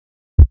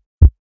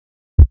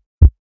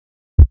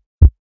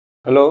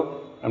Hello,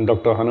 I'm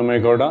Dr.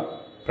 Hanume Gowda,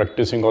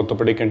 practicing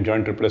orthopedic and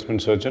joint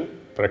replacement surgeon,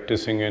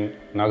 practicing in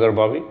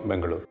Nagarbavi,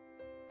 Bangalore.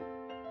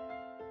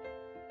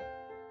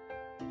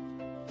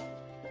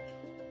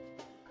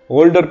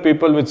 Older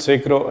people with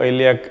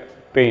sacro-iliac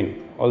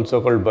pain, also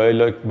called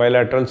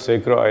bilateral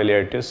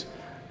sacroiliitis,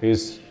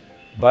 is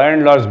by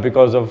and large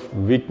because of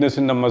weakness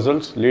in the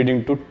muscles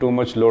leading to too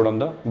much load on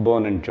the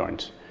bone and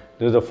joints.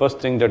 This is the first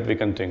thing that we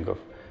can think of.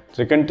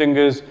 Second thing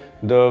is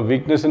the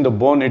weakness in the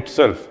bone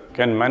itself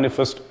can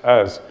manifest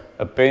as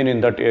a pain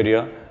in that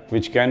area,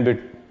 which can be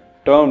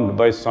termed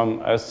by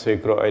some as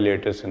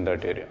sacroiliitis in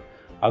that area.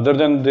 Other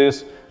than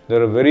this,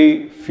 there are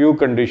very few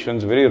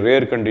conditions, very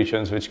rare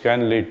conditions which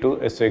can lead to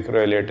a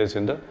sacroiliitis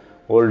in the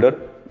older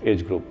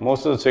age group.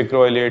 Most of the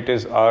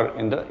sacroiliitis are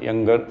in the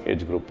younger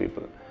age group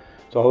people.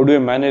 So how do we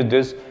manage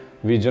this?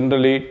 We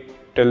generally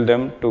tell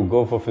them to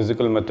go for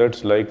physical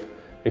methods like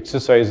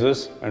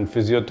exercises and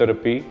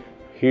physiotherapy,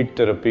 heat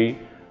therapy.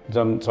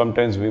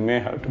 Sometimes we may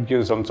have to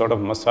give some sort of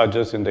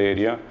massages in the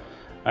area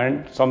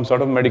and some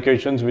sort of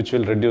medications which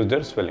will reduce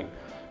their swelling.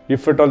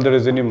 If at all there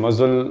is any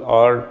muscle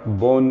or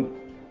bone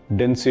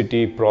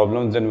density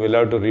problems, then we'll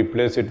have to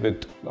replace it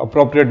with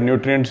appropriate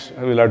nutrients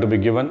will have to be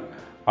given.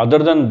 Other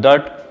than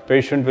that,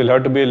 patient will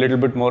have to be a little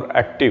bit more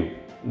active.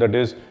 That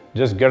is,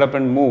 just get up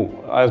and move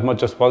as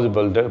much as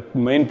possible. The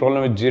main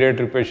problem with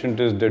geriatric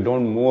patients is they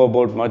don't move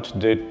about much.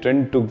 They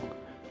tend to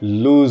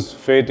lose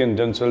faith in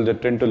themselves, they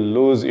tend to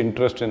lose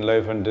interest in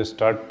life, and they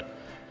start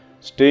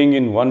staying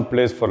in one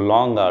place for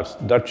long hours.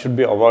 That should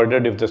be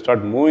avoided. If they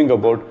start moving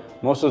about,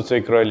 most of the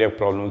sacroiliac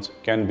problems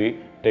can be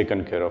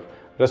taken care of.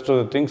 Rest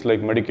of the things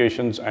like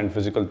medications and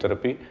physical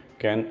therapy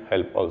can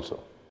help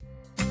also.